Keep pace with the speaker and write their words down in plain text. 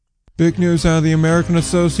big news out of the American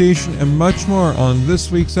Association, and much more on this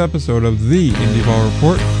week's episode of the Indie Ball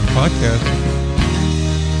Report podcast.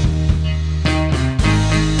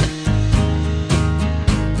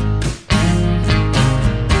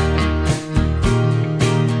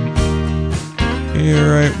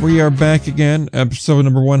 Alright, we are back again, episode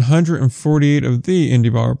number 148 of the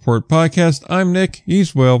Indie Ball Report podcast. I'm Nick,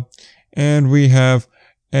 he's Will, and we have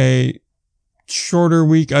a shorter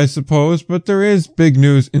week, I suppose, but there is big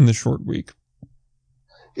news in the short week.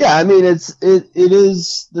 Yeah, I mean, it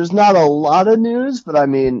is, there's not a lot of news, but I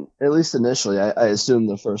mean, at least initially, I assume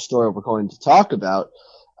the first story we're going to talk about,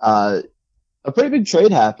 a pretty big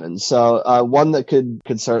trade happened. So, one that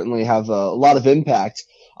could certainly have a lot of impact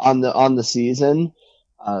on the season,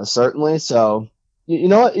 certainly. So, you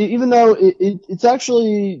know what, even though it's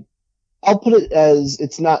actually, I'll put it as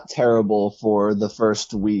it's not terrible for the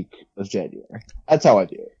first week of January. That's how I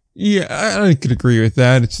view it. Yeah, I could agree with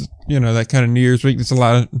that. It's, that kind of New Year's week. There's a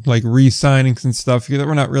lot of, re-signings and stuff that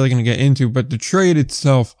we're not really going to get into, but the trade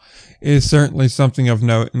itself is certainly something of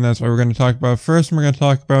note, and that's why we're going to talk about it first, and we're going to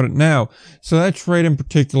talk about it now. So that trade in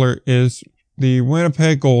particular is the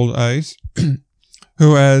Winnipeg Gold Ice,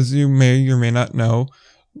 who, as you may or may not know,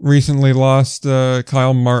 recently lost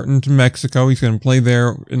Kyle Martin to Mexico. He's going to play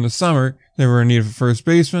there in the summer. They were in need of a first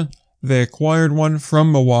baseman. They acquired one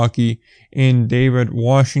from Milwaukee in David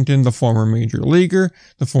Washington, the former major leaguer,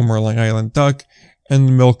 the former Long Island Duck, and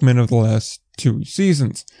the milkman of the last two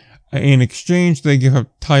seasons. In exchange, they give up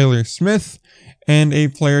Tyler Smith and a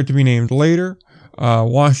player to be named later.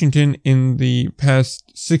 Washington, in the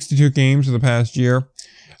past 62 games of the past year,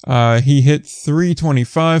 he hit .325,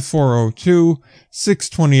 .402,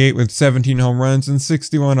 .628 with 17 home runs and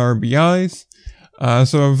 61 RBIs.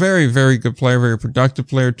 So a very, very good player, very productive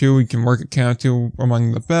player too. He can work at count to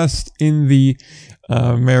among the best in the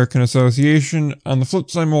American Association. On the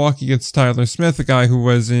flip side, Milwaukee gets Tyler Smith, a guy who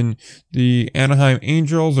was in the Anaheim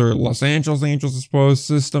Angels, or Los Angeles Angels, I suppose,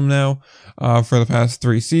 system now, for the past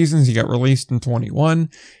 3 seasons. He got released in 21.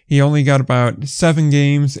 He only got about 7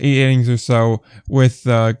 games, 8 innings or so with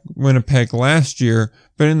Winnipeg last year,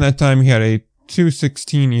 but in that time he had a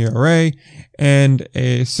 .216 ERA and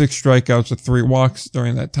 6 strikeouts with 3 walks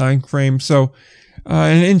during that time frame. So,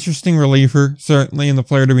 an interesting reliever, certainly, and the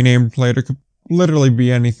player to be named later could literally be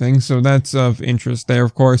anything, so that's of interest there,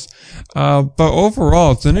 of course. But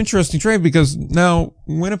overall, it's an interesting trade because now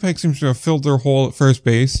Winnipeg seems to have filled their hole at first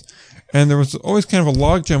base, and there was always kind of a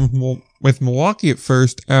logjam with Milwaukee at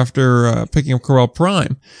first after picking up Correll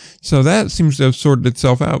Prime. So that seems to have sorted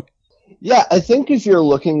itself out. Yeah, I think if you're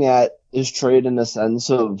looking at his trade in the sense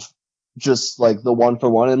of just like the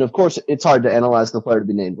 1-for-1, and of course it's hard to analyze the player to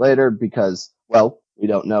be named later because, well, we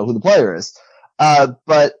don't know who the player is.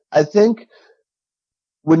 But I think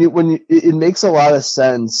it makes a lot of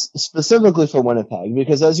sense specifically for Winnipeg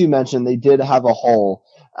because, as you mentioned, they did have a hole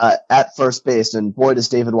at first base, and boy, does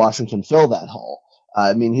David Washington fill that hole.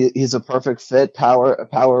 I mean, he's a perfect fit,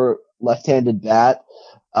 power left-handed bat.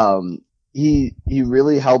 He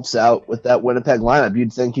really helps out with that Winnipeg lineup.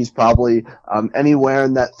 You'd think he's probably anywhere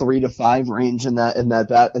in that 3 to 5 range in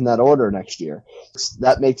that order next year.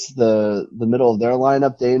 That makes the middle of their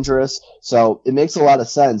lineup dangerous. So it makes a lot of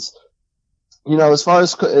sense. As far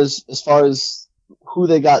as who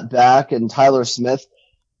they got back and Tyler Smith,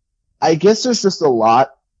 I guess there's just a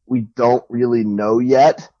lot we don't really know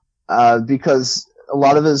yet because a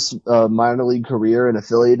lot of his minor league career and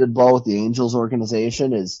affiliated ball with the Angels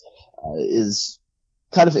organization is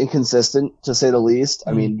kind of inconsistent, to say the least.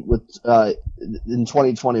 I mean, with in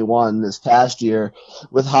 2021, this past year,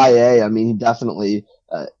 with High A, I mean, he definitely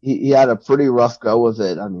he had a pretty rough go of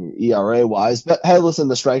it. I mean, ERA wise, but hey, listen,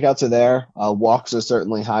 the strikeouts are there. Walks are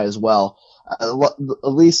certainly high as well. At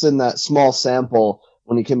least in that small sample,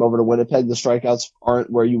 when he came over to Winnipeg, the strikeouts aren't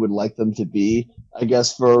where you would like them to be, I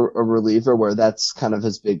guess, for a reliever, where that's kind of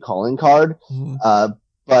his big calling card. Mm-hmm.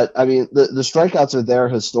 But I mean, the strikeouts are there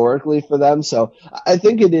historically for them, so I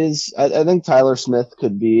think it is. I think Tyler Smith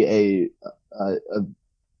could be a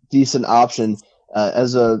decent option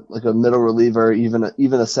as a middle reliever, even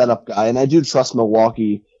a setup guy. And I do trust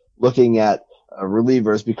Milwaukee looking at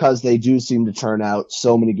relievers because they do seem to turn out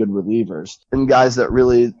so many good relievers and guys that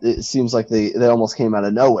really, it seems like they almost came out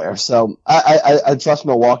of nowhere. So I trust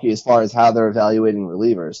Milwaukee as far as how they're evaluating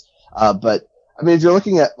relievers. But I mean, if you're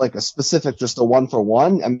looking at like a specific, just a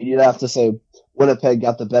 1-for-1, I mean, you'd have to say Winnipeg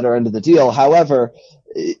got the better end of the deal. However,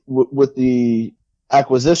 with the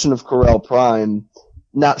acquisition of Correll Prime,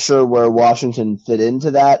 not sure where Washington fit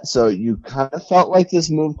into that. So you kind of felt like this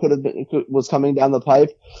move was coming down the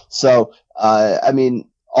pipe. So, I mean,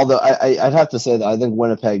 although I'd have to say that I think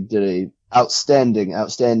Winnipeg did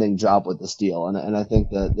outstanding job with this deal, and I think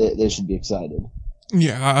that they should be excited.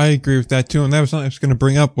 Yeah, I agree with that too. And that was something I was going to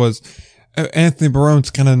bring up was Anthony Barrone's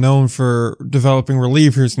kind of known for developing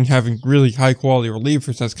relievers and having really high quality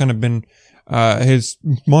relievers. That's kind of been his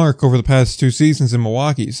mark over the past 2 seasons in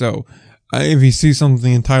Milwaukee. So if he sees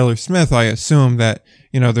something in Tyler Smith, I assume that,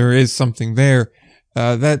 there is something there.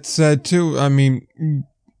 That said too, I mean,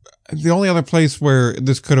 the only other place where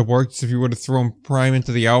this could have worked is if you would have thrown Prime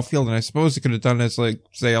into the outfield, and I suppose he could have done it as, like,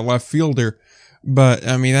 say, a left fielder. But,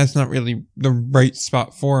 I mean, that's not really the right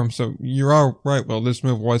spot for him. So you're all right. Well, this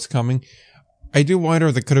move was coming. I do wonder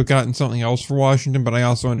if they could have gotten something else for Washington, but I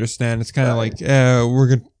also understand it's kind of like,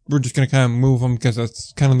 we're just going to kind of move him because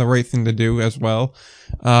that's kind of the right thing to do as well.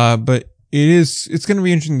 But it's going to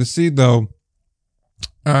be interesting to see though,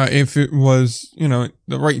 if it was, the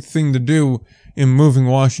right thing to do in moving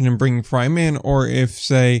Washington, bringing Prime in, or if,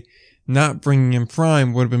 say, not bringing in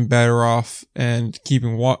Prime would have been better off and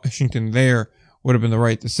keeping Washington there would have been the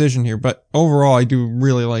right decision here. But overall, I do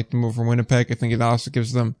really like the move from Winnipeg. I think it also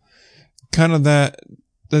gives them kind of that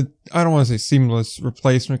I don't want to say seamless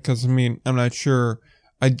replacement, because, I mean, I'm not sure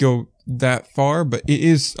I'd go that far, but it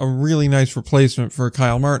is a really nice replacement for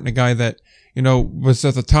Kyle Martin, a guy that, was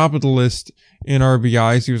at the top of the list in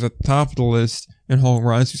RBIs. He was at the top of the list in home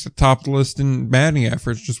runs. He's at the top of the list in batting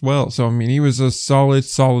average as well. So, I mean, he was a solid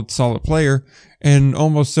player and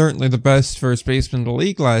almost certainly the best first baseman in the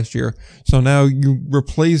league last year. So now you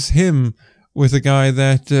replace him with a guy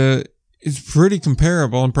that is pretty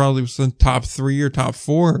comparable and probably was the top 3 or top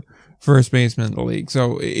 4 first baseman in the league.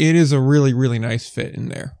 So it is a really, really nice fit in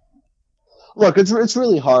there. Look, it's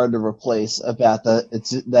really hard to replace a bat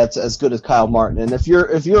that's as good as Kyle Martin. And if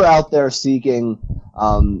you're out there seeking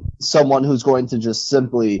someone who's going to just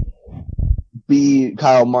simply be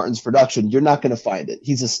Kyle Martin's production, you're not going to find it.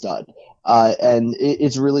 He's a stud. And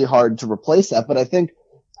it's really hard to replace that. But I think,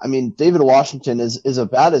 David Washington is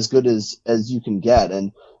about as good as you can get.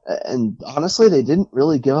 And honestly, they didn't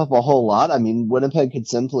really give up a whole lot. Winnipeg could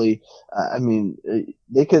simply,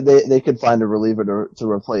 they could find a reliever to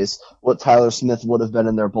replace what Tyler Smith would have been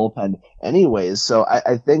in their bullpen anyways. So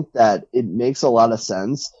I think that it makes a lot of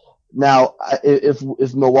sense. Now,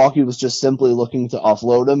 if Milwaukee was just simply looking to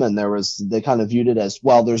offload him and they kind of viewed it as,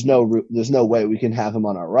 well, there's no way we can have him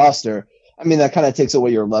on our roster. That kind of takes away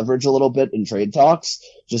your leverage a little bit in trade talks,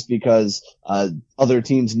 just because other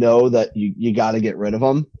teams know that you got to get rid of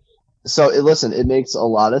him. So it makes a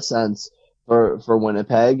lot of sense for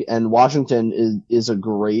Winnipeg, and Washington is a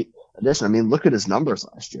great addition. Look at his numbers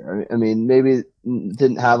last year. Maybe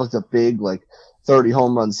didn't have like a big 30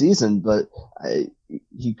 home run season, but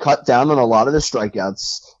he cut down on a lot of the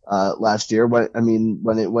strikeouts last year.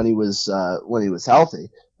 When he was healthy.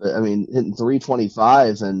 Hitting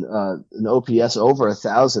 325 and an OPS over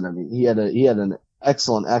 1,000. He had an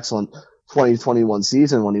excellent 2021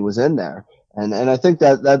 season when he was in there. And I think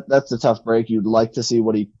that's a tough break. You'd like to see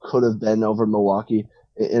what he could have been over Milwaukee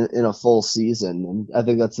in a full season. And I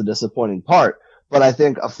think that's the disappointing part. But I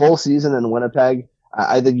think a full season in Winnipeg,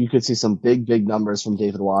 I think you could see some big numbers from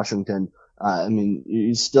David Washington.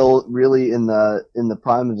 He's still really in the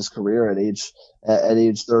prime of his career at age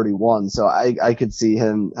 31. So I could see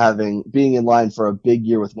him being in line for a big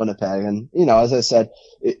year with Winnipeg. And, as I said,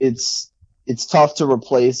 it's tough to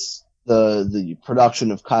replace the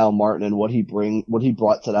production of Kyle Martin and what he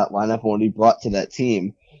brought to that lineup and what he brought to that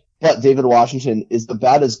team. But David Washington is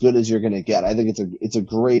about as good as you're going to get. I think it's a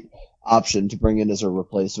great option to bring in as a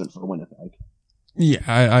replacement for Winnipeg. Yeah,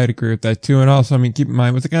 I'd agree with that too. And also, keep in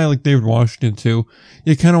mind with a guy like David Washington too,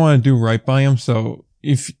 you kind of want to do right by him. So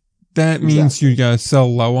if that means you gotta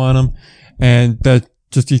sell low on him, and that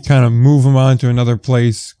just you kind of move him on to another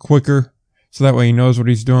place quicker, so that way he knows what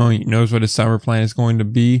he's doing, he knows what his summer plan is going to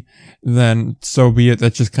be, then so be it.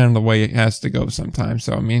 That's just kind of the way it has to go sometimes.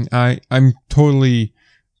 So I'm totally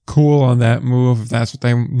cool on that move if that's what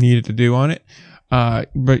they needed to do on it.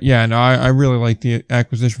 But yeah, no, I really like the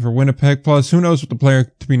acquisition for Winnipeg. Plus, who knows what the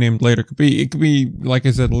player to be named later could be? It could be, like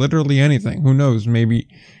I said, literally anything. Who knows? Maybe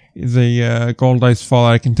the Golden Knights fall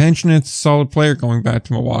out of contention. It's a solid player going back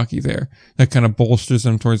to Milwaukee there. That kind of bolsters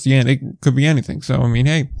them towards the end. It could be anything. So,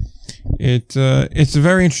 hey, it's a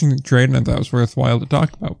very interesting trade, and I thought it was worthwhile to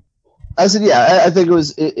talk about. I said, yeah, I think it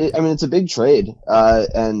was, it's a big trade.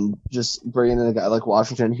 And just bringing in a guy like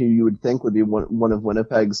Washington, who you would think would be one of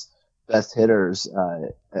Winnipeg's best hitters.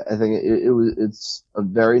 I think it's a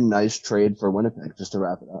very nice trade for Winnipeg, just to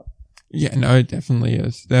wrap it up. Yeah, no, it definitely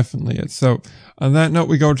is. So on that note,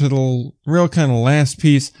 we go to the real kind of last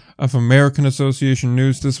piece of American Association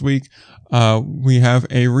news this week. We have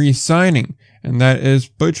a re-signing and that is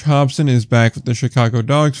Butch Hobson is back with the Chicago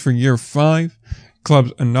Dogs for year 5.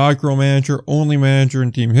 Club's inaugural manager, only manager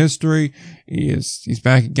in team history. He's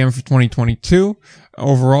back again for 2022.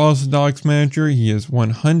 Overall as the Dogs manager, he is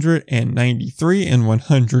 193 and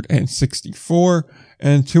 164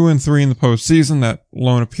 and 2-3 in the postseason. That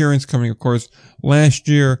lone appearance coming, of course, last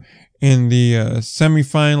year in the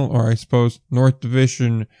semifinal, or I suppose North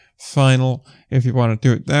Division final, if you want to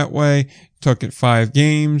do it that way. Took it 5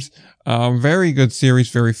 games. Very good series,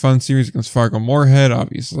 very fun series against Fargo Moorhead.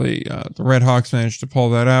 Obviously, the Red Hawks managed to pull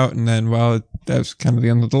that out, and then, well, that's kind of the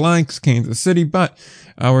end of the line because Kansas City, but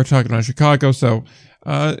we're talking about Chicago. So,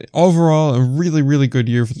 overall, a really, really good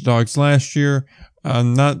year for the Dogs last year.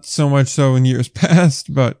 Not so much so in years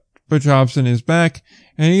past, but Butch Hobson is back,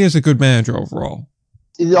 and he is a good manager overall.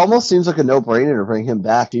 It almost seems like a no-brainer to bring him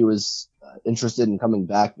back. He was interested in coming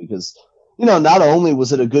back because, you know, not only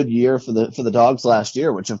was it a good year for the Dogs last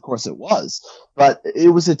year, which of course it was, but it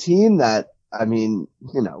was a team that, I mean,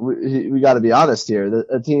 you know, we got to be honest here,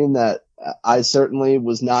 a team that I certainly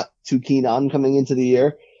was not too keen on coming into the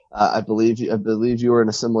year. I believe you were in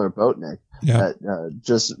a similar boat, Nick. Yeah. That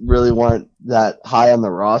just really weren't that high on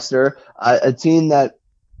the roster. A team that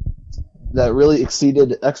really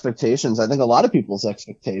exceeded expectations. I think a lot of people's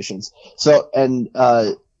expectations. So, and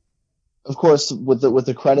of course, with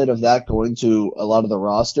the credit of that going to a lot of the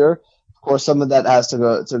roster, of course, some of that has to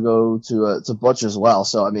go to Butch as well.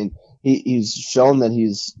 So, I mean, he's shown that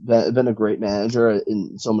he's been a great manager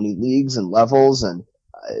in so many leagues and levels, and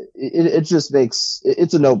it just makes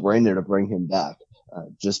it's a no-brainer to bring him back,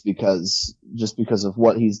 just because of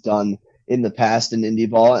what he's done in the past in indie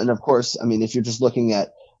ball. And of course, I mean, if you're just looking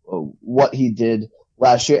at what he did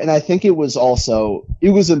last year, and I think it was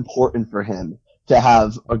important for him to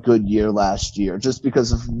have a good year last year, just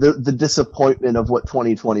because of the disappointment of what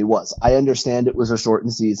 2020 was. I understand it was a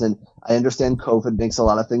shortened season. I understand COVID makes a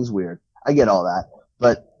lot of things weird. I get all that.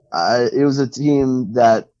 But it was a team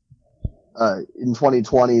that in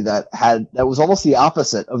 2020 that was almost the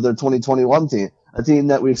opposite of their 2021 team, a team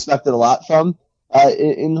that we expected a lot from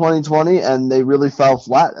in 2020, and they really fell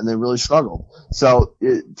flat and they really struggled. So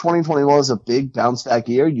 2021 was a big bounce back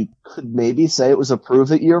year. You could maybe say it was a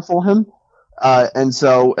prove it year for him.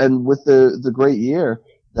 And with the great year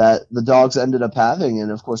that the Dogs ended up having,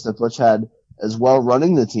 and of course that Butch had as well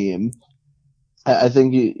running the team, I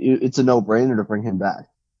think it's a no-brainer to bring him back.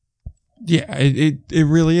 Yeah, it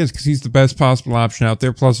really is, because he's the best possible option out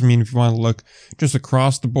there. Plus, I mean, if you want to look just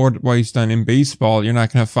across the board at what he's done in baseball, you're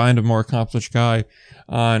not going to find a more accomplished guy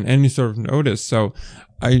on any sort of notice. So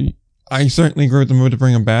I certainly agree with the move to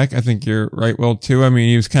bring him back. I think you're right, Will, too. I mean,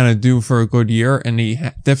 he was kind of due for a good year, and he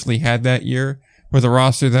definitely had that year with a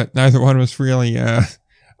roster that neither one of us really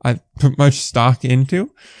I put much stock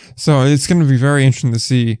into. So it's going to be very interesting to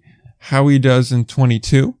see how he does in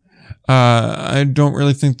 22. I don't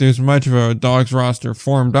really think there's much of a Dogs roster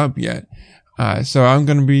formed up yet. So I'm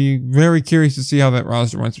going to be very curious to see how that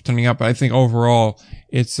roster winds up turning out. But I think overall,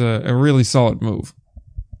 it's a really solid move.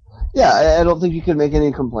 Yeah, I don't think you can make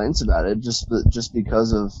any complaints about it just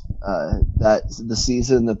because of the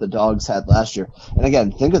season that the Dogs had last year. And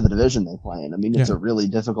again, think of the division they play in. I mean, it's a really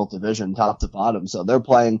difficult division, top to bottom. So their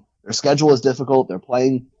schedule is difficult. They're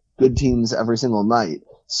playing good teams every single night.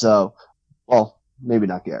 So, well, maybe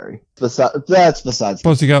not Gary. That's besides.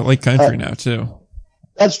 Plus, you got Lake Country now too.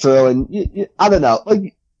 That's true, and I don't know.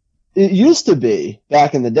 Like it used to be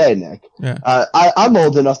back in the day, Nick. Yeah. I'm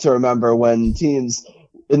old enough to remember when teams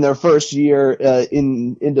in their first year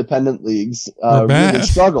in independent leagues really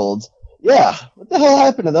struggled. Yeah, what the hell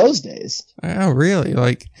happened to those days? Oh, really?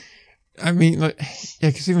 Like, I mean,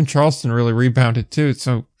 because even Charleston really rebounded too.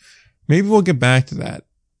 So maybe we'll get back to that.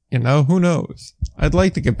 You know, who knows? I'd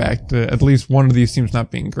like to get back to at least one of these teams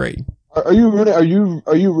not being great. Are you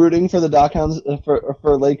rooting for the Dockhounds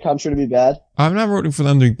for Lake Country to be bad? I'm not rooting for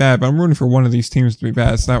them to be bad, but I'm rooting for one of these teams to be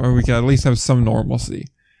bad, so that way we can at least have some normalcy.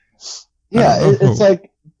 Yeah, it's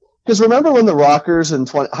like, because remember when the Rockers and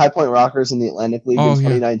High Point Rockers in the Atlantic League in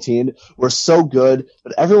 2019 were so good,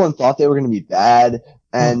 but everyone thought they were going to be bad,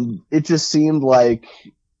 and it just seemed like,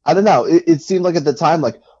 I don't know, it seemed like at the time,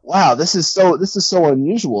 like, wow, this is so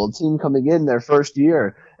unusual. A team coming in their first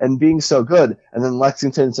year and being so good. And then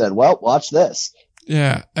Lexington said, well, watch this.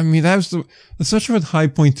 Yeah. I mean, especially with High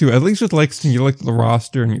Point too. At least with Lexington, you looked at the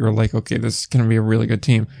roster and you were like, okay, this is going to be a really good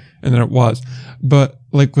team. And then it was. But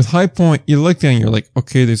like with High Point, you looked at it and you're like,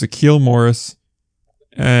 okay, there's Akeel Morris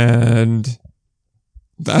and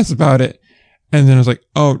that's about it. And then it was like,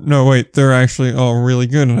 oh, no, wait, they're actually all really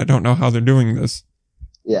good and I don't know how they're doing this.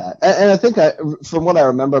 Yeah, and I think from what I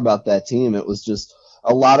remember about that team, it was just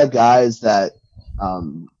a lot of guys that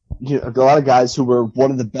a lot of guys who were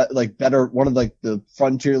one of the the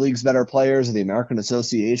Frontier League's better players, or the American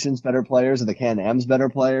Association's better players, or the Can-Am's better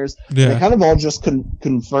players. Yeah. They kind of all just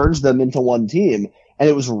converged them into one team, and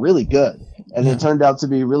it was really good. And it turned out to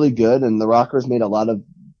be really good, and the Rockers made a lot of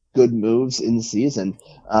good moves in season.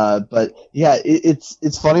 But yeah,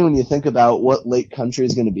 it's funny when you think about what Lake Country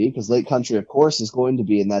is going to be, because Lake Country, of course, is going to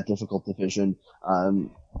be in that difficult division.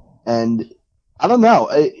 And I don't know,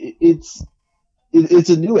 it's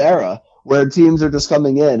a new era where teams are just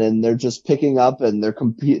coming in and they're just picking up and they're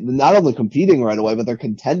not only competing right away, but they're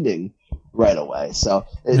contending right away. So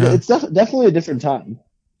it's definitely a different time.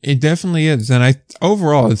 It definitely is. And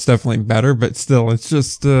overall, it's definitely better, but still, it's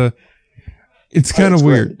just, it's kind of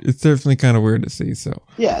weird. Great. It's definitely kind of weird to see. So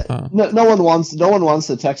yeah, no one wants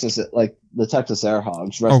the Texas Air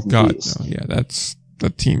Hogs. Rest in peace. No, yeah, the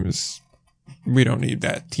team is. We don't need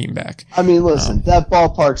that team back. I mean, listen, that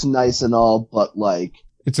ballpark's nice and all, but like,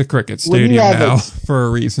 it's a cricket stadium now for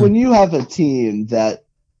a reason. When you have a team that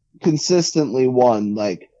consistently won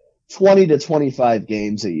like 20 to 25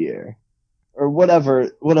 games a year, or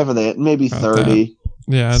whatever they maybe 30,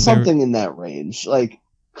 something in that range, like.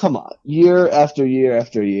 Come on, year after year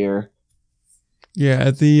after year.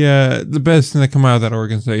 Yeah, the best thing that come out of that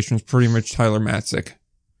organization is pretty much Tyler Matzik.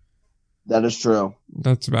 That is true.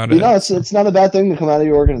 That's about it. It's not a bad thing to come out of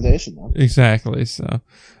your organization, though. Exactly. So,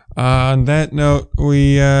 on that note,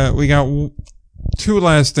 we got two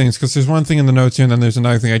last things, because there's one thing in the notes here, and then there's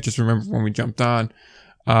another thing I just remembered when we jumped on,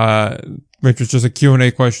 which was just a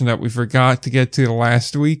Q&A question that we forgot to get to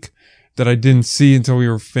last week. That I didn't see until we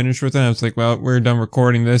were finished with it. I was like, well, we're done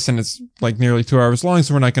recording this and it's like nearly 2 hours long,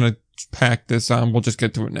 so we're not going to pack this on. We'll just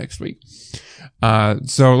get to it next week.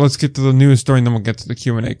 So let's get to the news story and then we'll get to the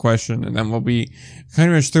Q&A question and then we'll be kind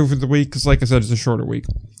of much through for the week because like I said, it's a shorter week.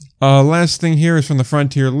 Last thing here is from the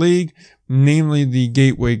Frontier League, namely the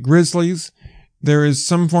Gateway Grizzlies. There is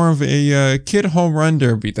some form of a kid home run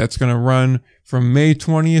derby that's going to run from May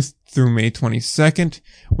 20th through May 22nd,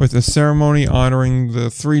 with a ceremony honoring the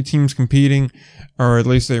three teams competing, or at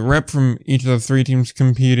least a rep from each of the three teams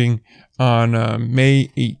competing on May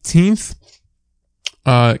 18th.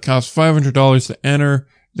 It costs $500 to enter.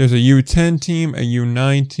 There's a U10 team, a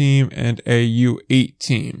U9 team, and a U8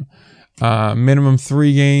 team. Minimum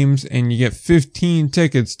 3 games, and you get 15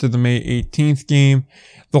 tickets to the May 18th game.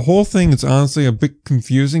 The whole thing is honestly a bit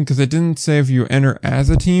confusing because it didn't say if you enter as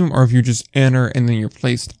a team or if you just enter and then you're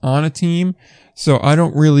placed on a team. So I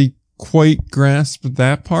don't really quite grasp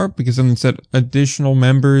that part because then it said additional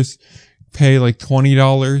members pay like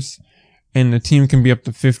 $20 and the team can be up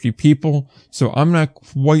to 50 people. So I'm not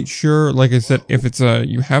quite sure, like I said, if it's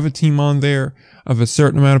you have a team on there of a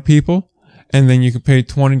certain amount of people and then you can pay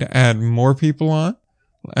 $20 to add more people on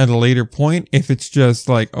at a later point. If it's just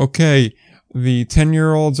like, okay, the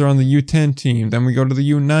 10-year-olds are on the U10 team. Then we go to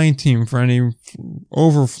the U9 team for any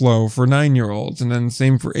overflow for 9-year-olds, and then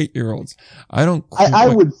same for 8-year-olds. I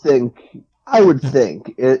would think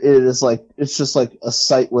it is like it's just like a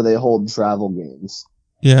site where they hold travel games.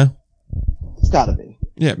 Yeah, it's gotta be.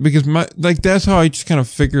 Yeah, because that's how I just kind of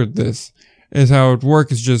figured this is how it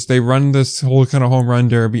works. Is just they run this whole kind of home run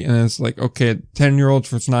derby, and it's like okay, 10-year-olds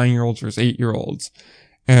versus 9-year-olds versus 8-year-olds.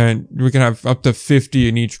 And we can have up to 50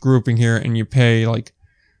 in each grouping here, and you pay like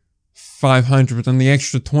 $500, but then the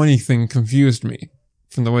extra 20 thing confused me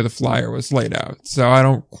from the way the flyer was laid out. So I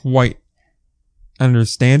don't quite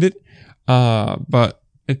understand it. But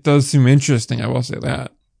it does seem interesting, I will say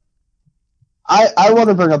that. I want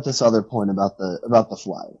to bring up this other point about the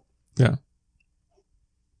flyer. Yeah.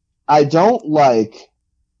 I don't like,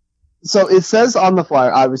 so it says on the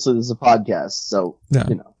flyer, obviously this is a podcast, so, yeah.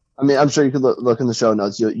 You know. I mean, I'm sure you could look in the show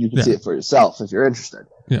notes. You can see it for yourself if you're interested.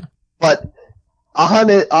 Yeah. But on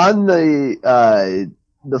the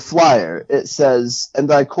flyer, it says,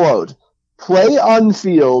 and I quote, "Play on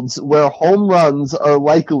fields where home runs are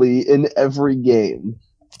likely in every game."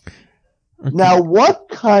 Okay. Now, what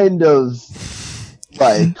kind of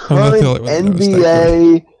like current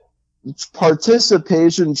NBA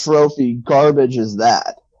participation trophy garbage is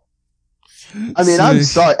that? I mean, I'm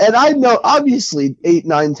sorry. And I know, obviously, 8,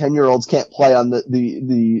 9, 10-year-olds can't play on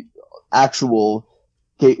the actual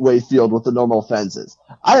Gateway field with the normal fences.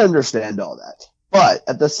 I understand all that. But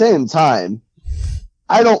at the same time,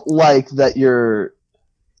 I don't like that you're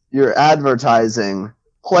advertising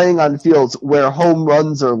playing on fields where home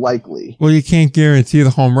runs are likely. Well, you can't guarantee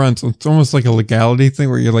the home run, so it's almost like a legality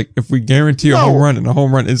thing where you're like, if we guarantee a home run and a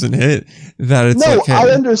home run isn't hit, that it's okay. No,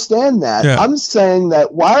 I understand that. Yeah. I'm saying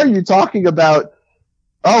that, why are you talking about,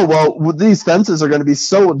 oh, well, these fences are going to be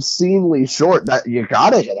so obscenely short that you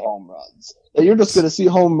gotta hit home runs, that you're just going to see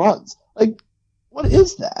home runs. Like, What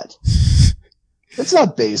is that? It's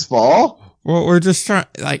not baseball. Well, we're just trying,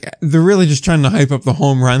 like, they're really just trying to hype up the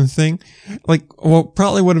home run thing. Like, what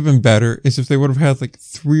probably would have been better is if they would have had, like,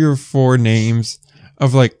 3 or 4 names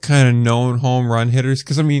of, like, kind of known home run hitters.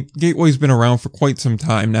 Cause I mean, Gateway's been around for quite some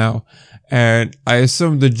time now. And I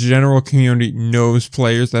assume the general community knows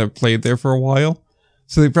players that have played there for a while.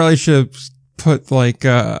 So they probably should have put, like,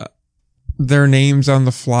 their names on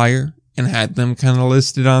the flyer and had them kind of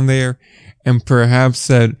listed on there. And perhaps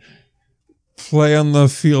said, play on the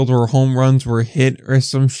field where home runs were hit or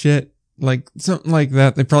some shit. Like, something like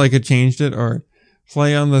that. They probably could changed it. Or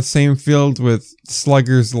play on the same field with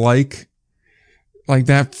sluggers like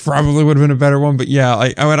that probably would have been a better one. But yeah,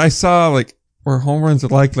 when I saw, like, where home runs are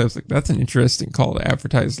likely, I was like, that's an interesting call to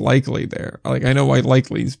advertise likely there. Like, I know why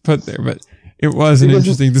likely's put there, but it was an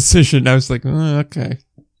interesting decision. I was like, okay.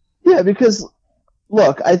 Yeah, because,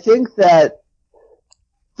 look, I think that,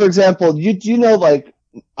 for example, you know, like,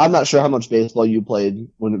 I'm not sure how much baseball you played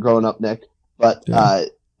when growing up, Nick, but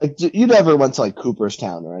like, you never went to, like,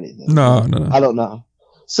 Cooperstown or anything. No. I don't know.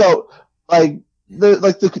 So, like,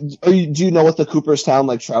 do you know what the Cooperstown,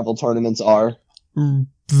 like, travel tournaments are?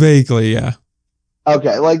 Vaguely, yeah.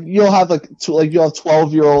 Okay, like, you'll have, like, you'll have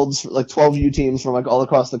 12-year-olds, like, 12U teams from, like, all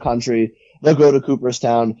across the country. They'll go to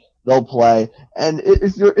Cooperstown, they'll play. And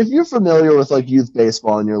if you're familiar with, like, youth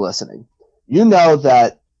baseball and you're listening, you know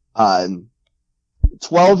that,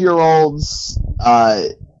 12-year-olds,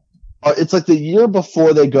 it's like the year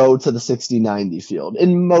before they go to the 60-90 field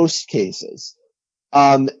in most cases.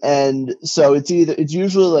 And so it's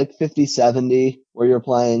usually like 50-70 where you're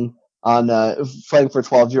playing on, playing for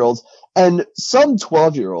 12-year-olds. And some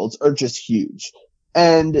 12-year-olds are just huge.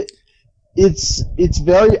 And it's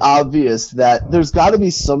very obvious that there's got to be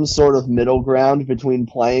some sort of middle ground between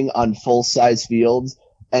playing on full-size fields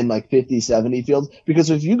and like 50-70 fields. Because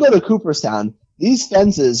if you go to Cooperstown, these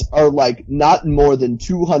fences are like not more than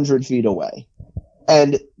 200 feet away.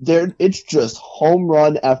 And it's just home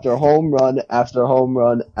run after home run after home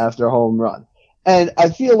run after home run. And I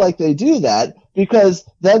feel like they do that because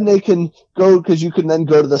then they can go, because you can then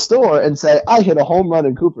go to the store and say, I hit a home run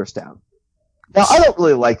in Cooperstown. Now, I don't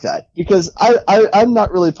really like that because I'm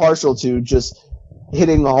not really partial to just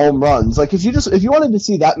hitting the home runs. Like, if you wanted to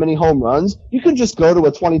see that many home runs, you could just go to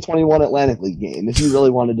a 2021 Atlantic League game if you really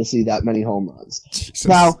wanted to see that many home runs. Jesus.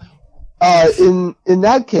 Now, in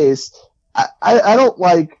that case, I don't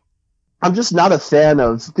like, I'm just not a fan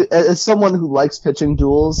of, as someone who likes pitching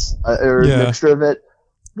duels, or a mixture of it,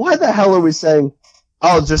 why the hell are we saying,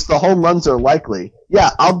 oh, just the home runs are likely?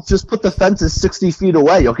 Yeah, I'll just put the fences 60 feet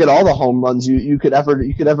away. You'll get all the home runs you could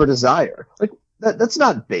ever desire. Like, that's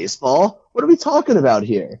not baseball. What are we talking about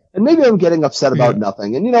here? And maybe I'm getting upset about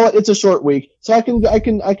nothing. And you know what? It's a short week, so I can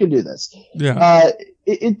do this. Yeah.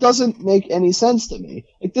 It doesn't make any sense to me.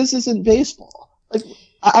 Like, this isn't baseball. Like,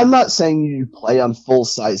 I'm not saying you play on full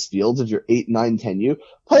size fields if you're 8, 9, 10U.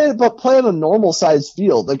 Play on a normal size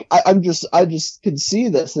field. Like, I just could see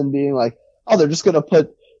this and being like, oh, they're just gonna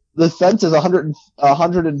put the fence is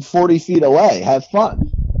 140 feet away. Have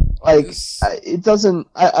fun. Like, it doesn't.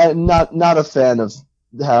 I'm not a fan of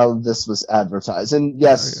how this was advertised. And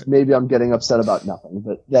yes, maybe I'm getting upset about nothing,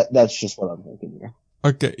 but that's just what I'm thinking here.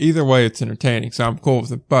 Okay, either way, it's entertaining, so I'm cool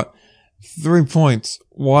with it. But 3 points.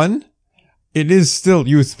 1, it is still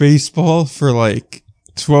youth baseball for like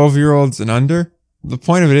 12-year-olds and under. The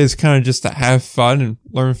point of it is kind of just to have fun and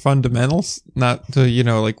learn fundamentals, not to,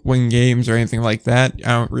 like win games or anything like that. I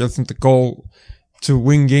don't really think the goal to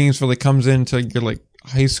win games really comes into your like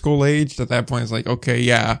high school age. At that point, it's like, okay,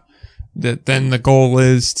 yeah, then the goal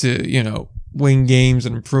is to, win games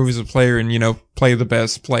and improve as a player and, play the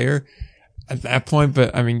best player at that point.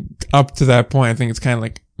 But I mean, up to that point, I think it's kind of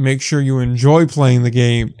like, make sure you enjoy playing the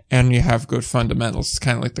game and you have good fundamentals. It's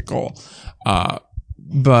kind of like the goal.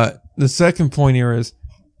 But the second point here is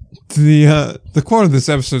the quote of this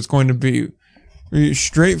episode is going to be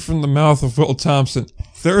straight from the mouth of Will Thompson.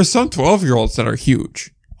 There are some 12-year-olds that are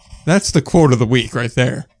huge. That's the quote of the week right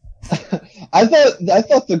there. I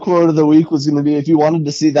thought the quote of the week was going to be, if you wanted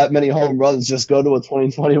to see that many home runs, just go to a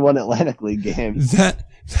 2021 Atlantic League game.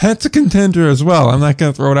 That's a contender as well. I'm not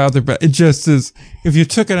going to throw it out there, but it just is, if you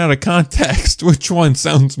took it out of context, which one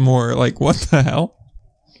sounds more like, what the hell?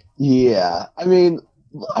 Yeah. I mean,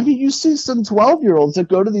 you see some 12-year-olds that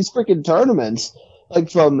go to these freaking tournaments,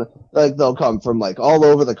 they'll come from like all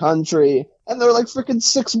over the country, and they're like freaking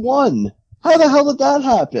 6'1". How the hell did that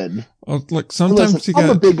happen? Well, look, sometimes I'm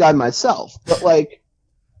a big guy myself, but like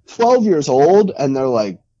 12 years old, and they're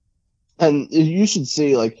like, and you should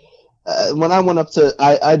see, like, when I went up to,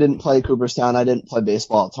 I didn't play Cooperstown, I didn't play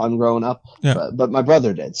baseball a ton growing up, but my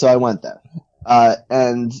brother did, so I went there.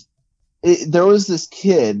 And there was this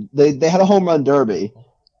kid. They had a home run derby,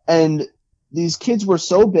 and these kids were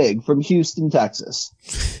so big from Houston, Texas.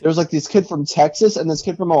 There was like this kid from Texas and this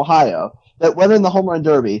kid from Ohio that went in the home run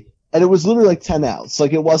derby, and it was literally like 10 outs.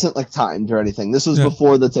 Like it wasn't like timed or anything. This was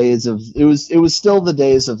before the days of it was still the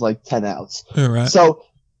days of like 10 outs. Right. So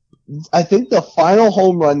I think the final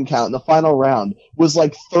home run count in the final round was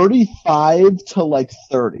like 35 to like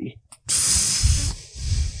 30.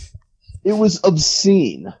 It was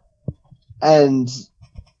obscene. And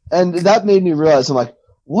that made me realize, I'm like,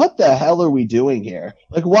 what the hell are we doing here?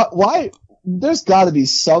 Like, why? There's got to be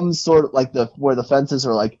some sort of like where the fences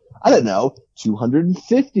are like, I don't know,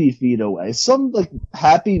 250 feet away. Some like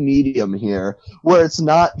happy medium here where it's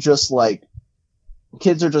not just like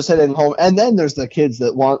kids are just hitting home. And then there's the kids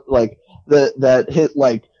that want like that hit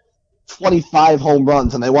like 25 home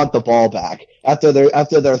runs and they want the ball back after their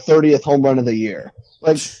 30th home run of the year.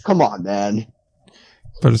 Like, come on, man.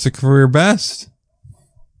 But it's a career best.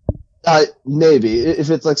 Maybe if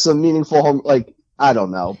it's like some meaningful home, like I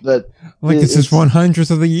don't know, but like it's his 100th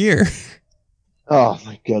of the year. Oh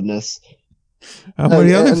my goodness! How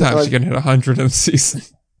many other times like, you can hit 100 in a season?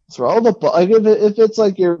 Throw the ball. Like if it's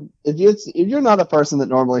like if you're not a person that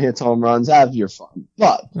normally hits home runs, have your fun.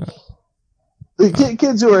 But the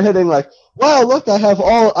kids who are hitting like, wow, look, I have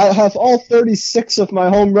all 36 of my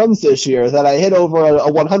home runs this year that I hit over a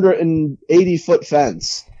 180-foot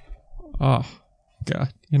fence. Oh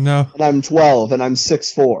God. You know, and I'm 12 and I'm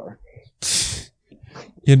 6'4".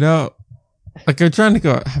 You know, like I'm trying to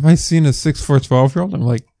go, have I seen a 6'4" 12-year-old? I'm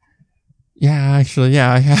like, yeah, actually,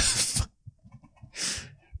 yeah, I have.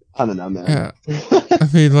 I don't know, man. Yeah. I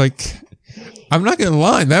mean, like, I'm not gonna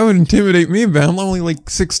lie, that would intimidate me, but I'm only like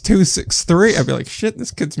 6'2", 6'3". I'd be like, shit,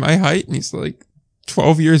 this kid's my height and he's like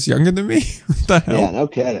 12 years younger than me. What the hell? Yeah, no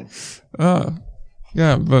kidding.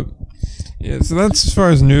 Yeah, but yeah, so that's as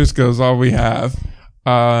far as news goes, all we have.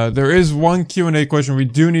 There is one Q&A question we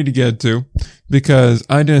do need to get to because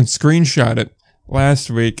I didn't screenshot it last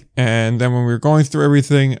week, and then when we were going through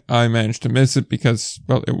everything, I managed to miss it because,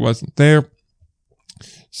 well, it wasn't there.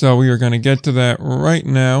 So we are going to get to that right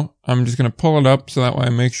now. I'm just going to pull it up so that way I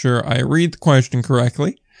make sure I read the question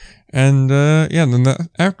correctly. And, yeah, then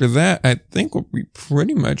after that, I think we'll be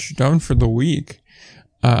pretty much done for the week.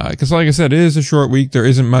 Cause like I said, it is a short week. There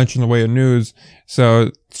isn't much in the way of news.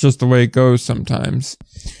 So it's just the way it goes sometimes.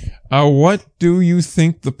 What do you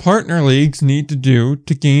think the partner leagues need to do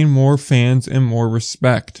to gain more fans and more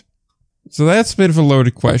respect? So that's a bit of a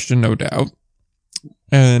loaded question, no doubt.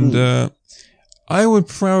 And, I would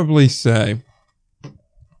probably say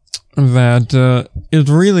that, it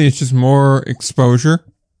really is just more exposure.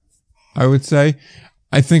 I would say.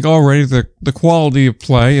 I think already the quality of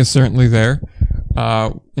play is certainly there.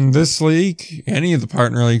 In this league, any of the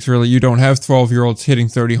partner leagues really, you don't have 12-year-olds hitting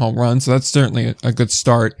 30 home runs, so that's certainly a good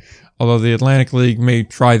start. Although the Atlantic League may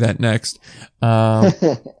try that next.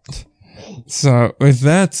 So with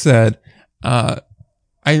that said,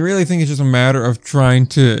 I really think it's just a matter of trying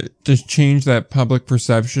to just change that public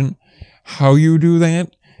perception. How you do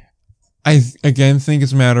that, I again think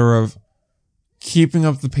it's a matter of keeping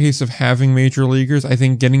up the pace of having major leaguers. I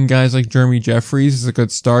think getting guys like Jeremy Jeffries is a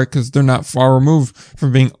good start because they're not far removed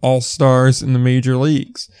from being all-stars in the major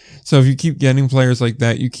leagues. So if you keep getting players like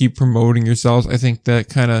that, you keep promoting yourselves. I think that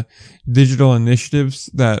kind of digital initiatives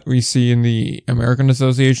that we see in the American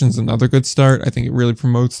Association is another good start. I think it really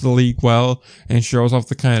promotes the league well and shows off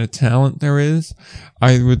the kind of talent there is.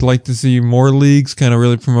 I would like to see more leagues kind of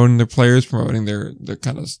really promoting their players, promoting their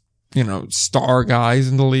kind of, you know, star guys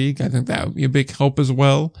in the league. I think that would be a big help as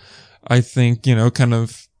well. I think, you know, kind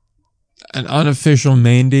of an unofficial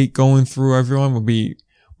mandate going through everyone would be,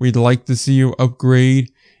 we'd like to see you upgrade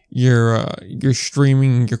your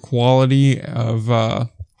streaming, your quality of,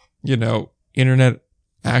 you know, internet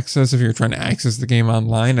access if you're trying to access the game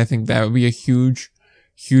online. I think that would be a huge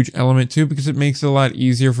element too, because it makes it a lot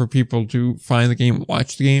easier for people to find the game and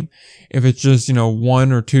watch the game. If it's just, you know,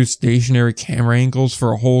 1 or 2 stationary camera angles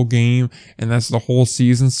for a whole game, and that's the whole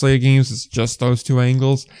season slate of games, it's just those 2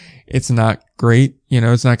 angles, it's not great. You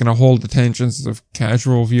know, it's not going to hold the attentions of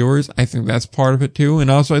casual viewers. I think that's part of it too.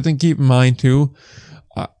 And also I think keep in mind too,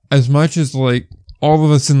 as much as like all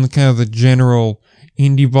of us in the kind of the general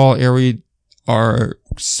indie ball area are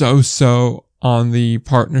so on the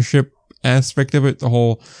partnership aspect of it, the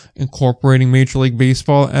whole incorporating Major League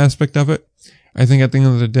Baseball aspect of it, I think at the end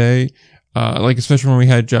of the day, like especially when we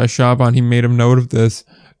had Josh Schaub on, he made a note of this,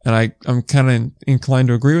 and I'm kind of inclined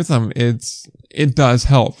to agree with him. It does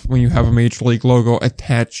help when you have a Major League logo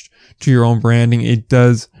attached to your own branding. It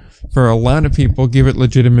does for a lot of people, give it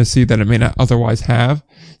legitimacy that it may not otherwise have.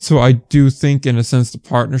 So I do think, in a sense, the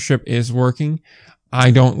partnership is working.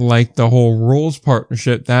 I don't like the whole rules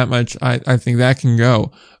partnership that much. I think that can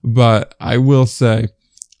go. But I will say,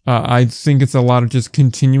 I think it's a lot of just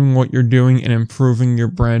continuing what you're doing and improving your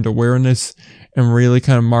brand awareness and really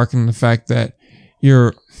kind of marking the fact that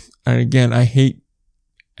and again, I hate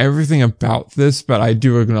everything about this, but I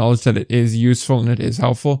do acknowledge that it is useful and it is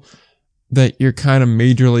helpful, that you're kind of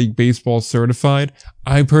Major League Baseball certified.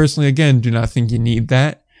 I personally, again, do not think you need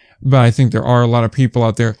that, but I think there are a lot of people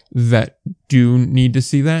out there that do need to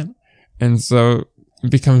see that. And so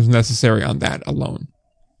it becomes necessary on that alone.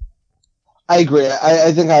 I agree.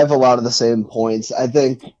 I think I have a lot of the same points. I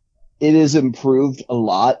think it has improved a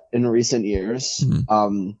lot in recent years.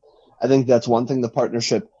 Mm-hmm. I think that's one thing the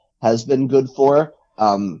partnership has been good for.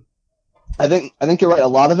 I think you're right. A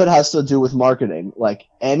lot of it has to do with marketing. Like,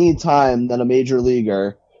 any time that a major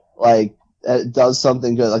leaguer does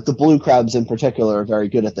something good, like the Blue Crabs in particular are very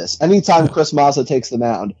good at this. Anytime Chris Mazza takes the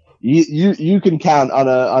mound, you can count on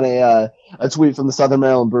a tweet from the Southern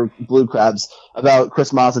Maryland Blue Crabs about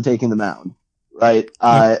Chris Mazza taking the mound, right?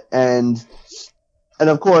 And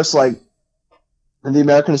of course, the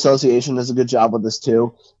American Association does a good job with this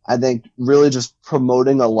too. I think really just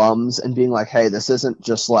promoting alums and being like, hey, this isn't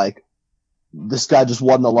just like this guy just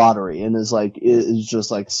won the lottery and is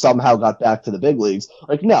just somehow got back to the big leagues.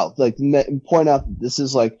 No, point out that this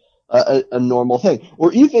is a normal thing.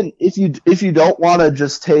 Or even if you don't want to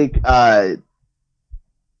just take guys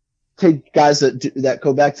that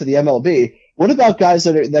go back to the MLB, what about guys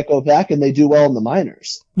that go back and they do well in the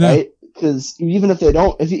minors, right? Because even if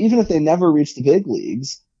they never reach the big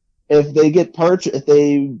leagues, if they get if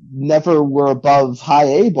they never were above high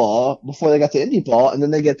A ball before they got to indie ball, and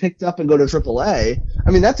then they get picked up and go to AAA,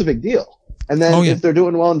 I mean, that's a big deal. And then if they're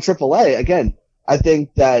doing well in AAA, again, I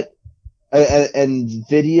think that and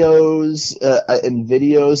videos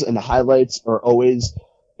and highlights are always,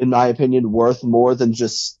 in my opinion, worth more than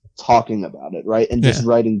just talking about it, right? And just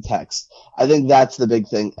writing text. I think that's the big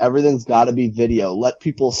thing. Everything's got to be video. Let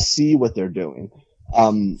people see what they're doing.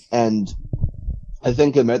 And I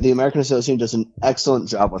think the American Association does an excellent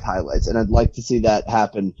job with highlights, and I'd like to see that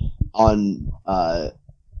happen on the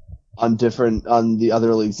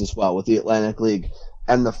other leagues as well, with the Atlantic League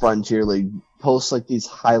and the Frontier League. Post these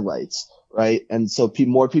highlights, right? And so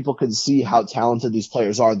more people can see how talented these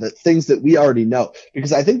players are, the things that we already know.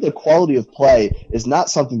 Because I think the quality of play is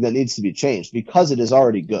not something that needs to be changed, because it is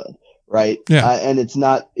already good, right? Yeah. And I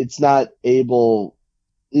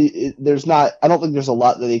don't think there's a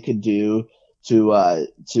lot that they could do to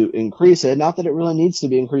increase it. Not that it really needs to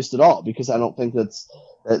be increased at all, because I don't think that's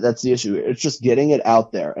the issue. It's just getting it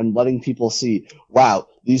out there and letting people see, wow,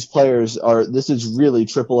 these players this is really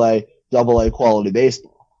AAA, AA quality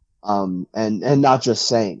baseball. And not just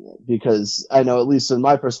saying it, because I know, at least in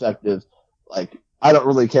my perspective, I don't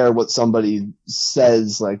really care what somebody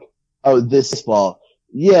says, oh, this ball.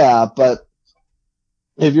 Yeah, but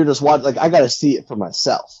if you're just watching, I gotta see it for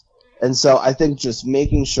myself. And so I think just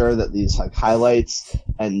making sure that these highlights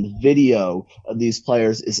and video of these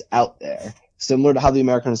players is out there, similar to how the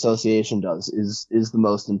American Association does, is the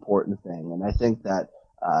most important thing. And I think that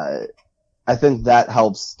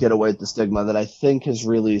helps get away with the stigma that I think has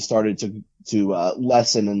really started to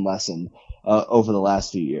lessen and lessen over the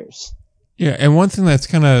last few years. Yeah, and one thing that's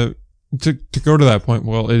kind of to go to that point,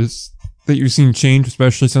 Will, is that you've seen change,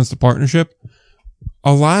 especially since the partnership.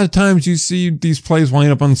 A lot of times you see these plays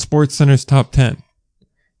wind up on SportsCenter's top 10.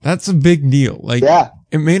 That's a big deal.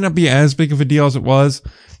 It may not be as big of a deal as it was,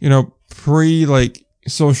 pre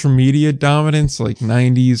social media dominance,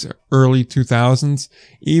 90s, early 2000s.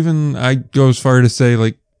 Even I go as far to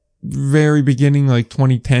say very beginning,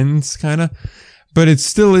 2010s kind of. But it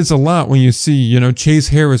still is a lot when you see, Chase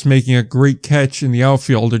Harris making a great catch in the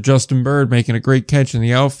outfield, or Justin Bird making a great catch in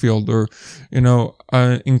the outfield, or,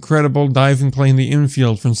 an incredible diving play in the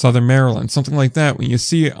infield from Southern Maryland, something like that. When you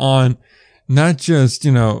see it on not just,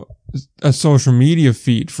 a social media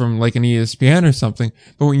feed from an ESPN or something,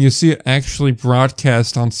 but when you see it actually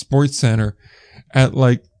broadcast on SportsCenter at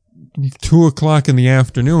 2:00 in the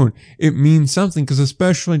afternoon, it means something, because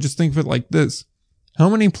especially just think of it like this. How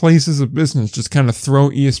many places of business just kind of throw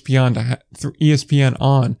ESPN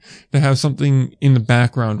on to have something in the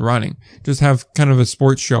background running? Just have kind of a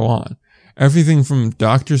sports show on. Everything from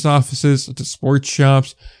doctor's offices to sports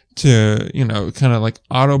shops to, kind of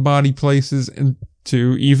auto body places, and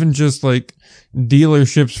to even just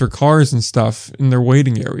dealerships for cars and stuff in their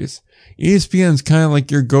waiting areas. ESPN's kind of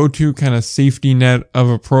your go-to kind of safety net of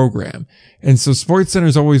a program. And so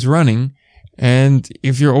SportsCenter's always running. And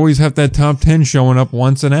if you always have that top 10 showing up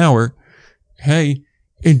once an hour, hey,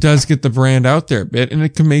 it does get the brand out there a bit, and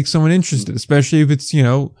it can make someone interested, especially if it's,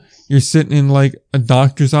 you're sitting in like a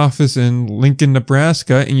doctor's office in Lincoln,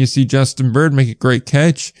 Nebraska, and you see Justin Bird make a great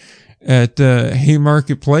catch at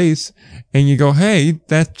Haymarket Place, and you go, hey,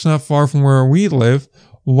 that's not far from where we live.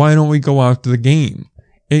 Why don't we go out to the game?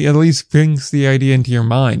 It at least brings the idea into your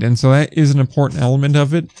mind. And so that is an important element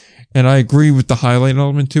of it. And I agree with the highlight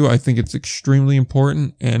element too. I think it's extremely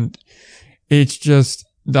important. And it's just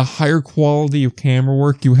the higher quality of camera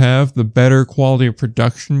work you have, the better quality of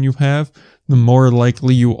production you have, the more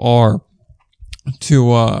likely you are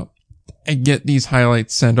to get these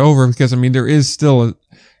highlights sent over. Because, there is still a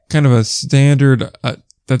kind of a standard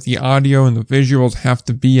that the audio and the visuals have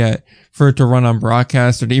to be at for it to run on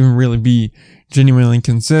broadcast or to even really be genuinely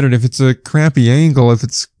considered. If it's a crappy angle, if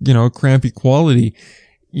it's, crappy quality,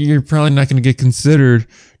 you're probably not going to get considered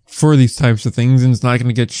for these types of things, and it's not going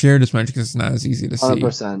to get shared as much because it's not as easy to see.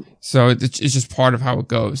 100%. So it's just part of how it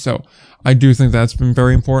goes. So I do think that's been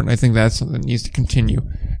very important. I think that's something that needs to continue.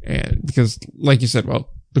 And because like you said,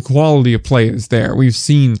 the quality of play is there. We've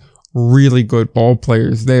seen really good ball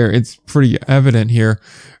players there. It's pretty evident here.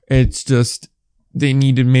 It's just, they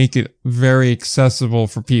need to make it very accessible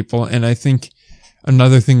for people. And I think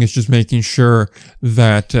another thing is just making sure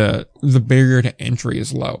that, the barrier to entry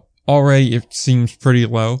is low. Already it seems pretty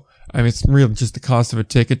low. It's really just the cost of a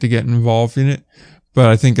ticket to get involved in it. But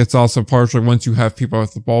I think it's also partially once you have people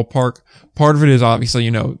at the ballpark. Part of it is obviously,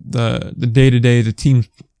 the day-to-day, the team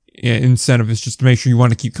incentive is just to make sure you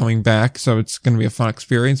want to keep coming back. So it's going to be a fun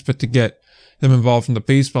experience. But to get them involved in the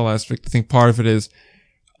baseball aspect, I think part of it is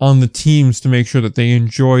on the teams to make sure that they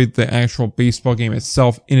enjoy the actual baseball game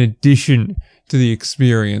itself in addition to the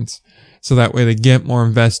experience. So that way they get more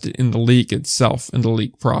invested in the league itself and the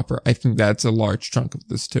league proper. I think that's a large chunk of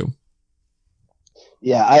this too.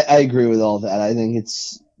 Yeah, I agree with all that. I think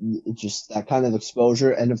it's just that kind of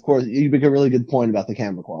exposure. And of course, you make a really good point about the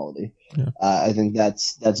camera quality. Yeah. I think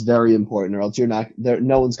that's very important, or else you're not there.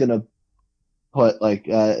 No one's going to put like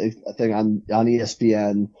a thing on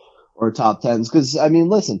ESPN or top 10s. Cause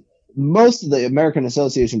listen, most of the American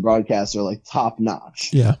Association broadcasts are like top notch.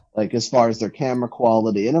 Yeah. Like as far as their camera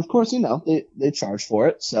quality. And of course, they charge for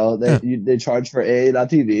it. So they charge for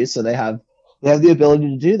AA.TV. So they have the ability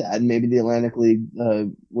to do that. And maybe the Atlantic League,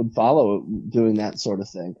 would follow doing that sort of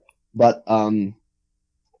thing. But,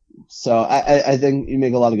 so I think you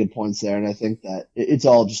make a lot of good points there. And I think that it's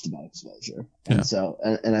all just about exposure. And yeah. so,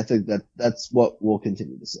 and I think that's what we'll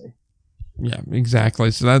continue to see. Yeah, exactly.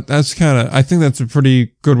 So that's I think that's a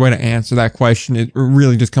pretty good way to answer that question. It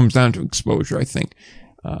really just comes down to exposure, I think.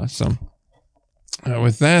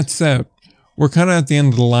 With that said, we're kind of at the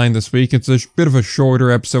end of the line this week. It's a bit of a shorter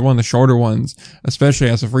episode, one of the shorter ones, especially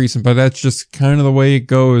as of recent, but that's just kind of the way it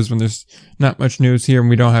goes when there's not much news here and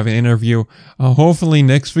we don't have an interview. Hopefully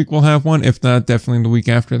next week we'll have one. If not, definitely the week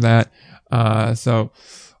after that. So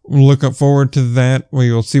we'll look forward to that.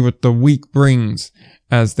 We will see what the week brings,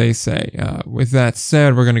 as they say. With that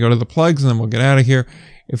said, we're going to go to the plugs and then we'll get out of here.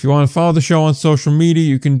 If you want to follow the show on social media,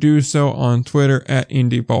 you can do so on Twitter at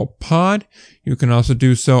IndieBallPod. You can also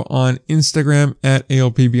do so on Instagram at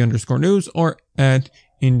ALPB_news or at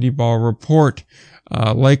IndieBallReport.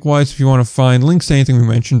 Likewise, if you want to find links to anything we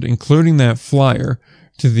mentioned, including that flyer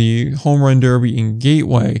to the Home Run Derby in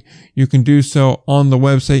Gateway, you can do so on the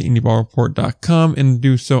website, IndieBallReport.com, and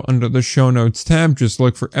do so under the show notes tab. Just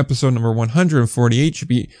look for episode number 148. Should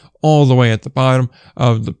be all the way at the bottom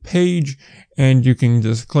of the page. And you can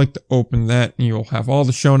just click to open that and you'll have all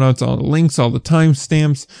the show notes, all the links, all the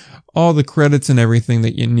timestamps, all the credits and everything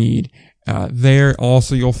that you need. There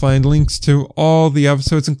also you'll find links to all the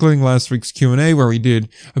episodes, including last week's Q&A where we did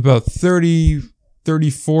about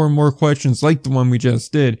 34 more questions like the one we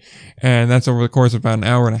just did. And that's over the course of about an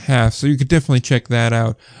hour and a half. So you could definitely check that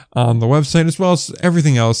out on the website as well as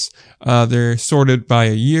everything else. They're sorted by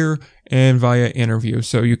a year and via interview.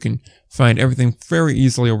 So you can find everything very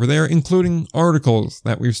easily over there, including articles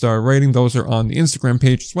that we've started writing. Those are on the Instagram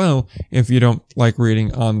page as well, if you don't like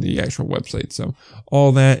reading on the actual website. So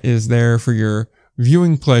all that is there for your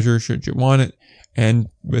viewing pleasure should you want it. And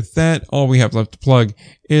with that, all we have left to plug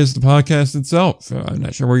is the podcast itself. I'm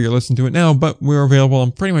not sure where you're listening to it now, but we're available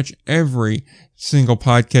on pretty much every single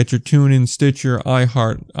podcatcher: TuneIn, Stitcher,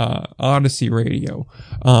 iHeart, Odyssey Radio,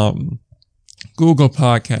 Google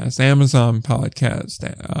Podcast, Amazon Podcast,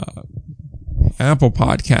 Apple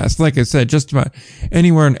Podcasts. Like I said, just about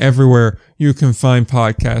anywhere and everywhere you can find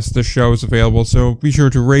podcasts, the show is available. So be sure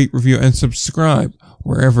to rate, review, and subscribe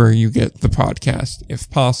wherever you get the podcast, if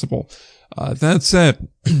possible. That said,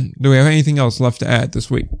 do we have anything else left to add this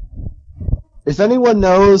week? If anyone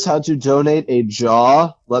knows how to donate a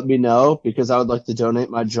jaw, let me know, because I would like to donate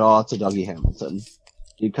my jaw to Dougie Hamilton.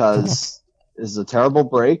 Because this is a terrible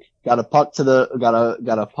break. Got a puck to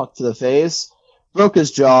the face. Broke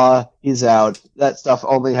his jaw. He's out. That stuff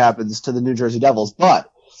only happens to the New Jersey Devils.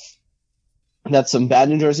 But that's some bad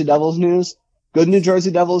New Jersey Devils news. Good New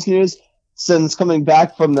Jersey Devils news. Since coming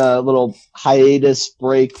back from the little hiatus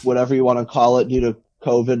break, whatever you want to call it, due to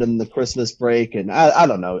COVID and the Christmas break, and I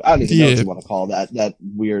don't know. I don't even know what you want to call that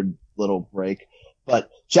weird little break. But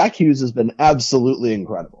Jack Hughes has been absolutely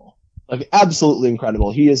incredible. Like, absolutely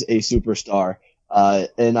incredible. He is a superstar,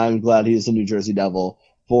 and I'm glad he's a New Jersey Devil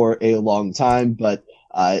for a long time. But,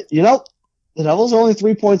 the Devils are only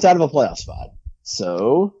 3 points out of a playoff spot.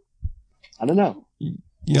 So, I don't know.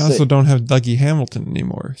 You also don't have Dougie Hamilton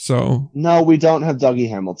anymore, so... No, we don't have Dougie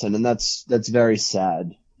Hamilton, and that's very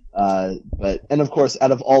sad. And of course,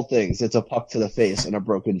 out of all things, it's a puck to the face and a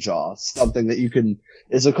broken jaw. Something that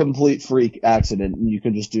is a complete freak accident and you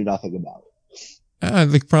can just do nothing about.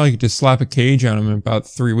 They probably could just slap a cage on him in about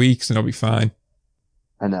 3 weeks and he'll be fine.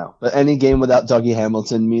 I know. But any game without Dougie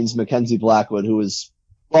Hamilton means Mackenzie Blackwood, who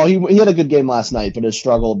he had a good game last night, but has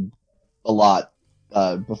struggled a lot,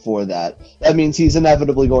 before that. That means he's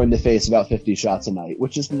inevitably going to face about 50 shots a night,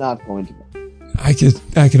 which is not going to be. I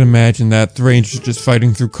can imagine that. The Rangers are just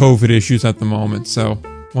fighting through COVID issues at the moment, so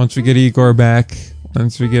once we get Igor back,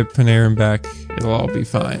 once we get Panarin back, it'll all be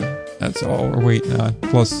fine. That's all we're waiting on.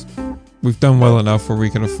 Plus, we've done well enough where we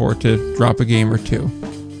can afford to drop a game or two.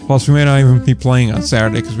 Plus, we may not even be playing on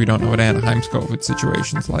Saturday because we don't know what Anaheim's COVID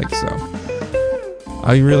situation's like, so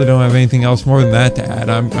I really don't have anything else more than that to add.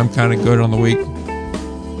 I'm kind of good on the week.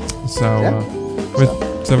 So,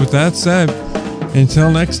 with that said, until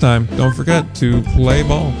next time, don't forget to play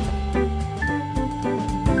ball.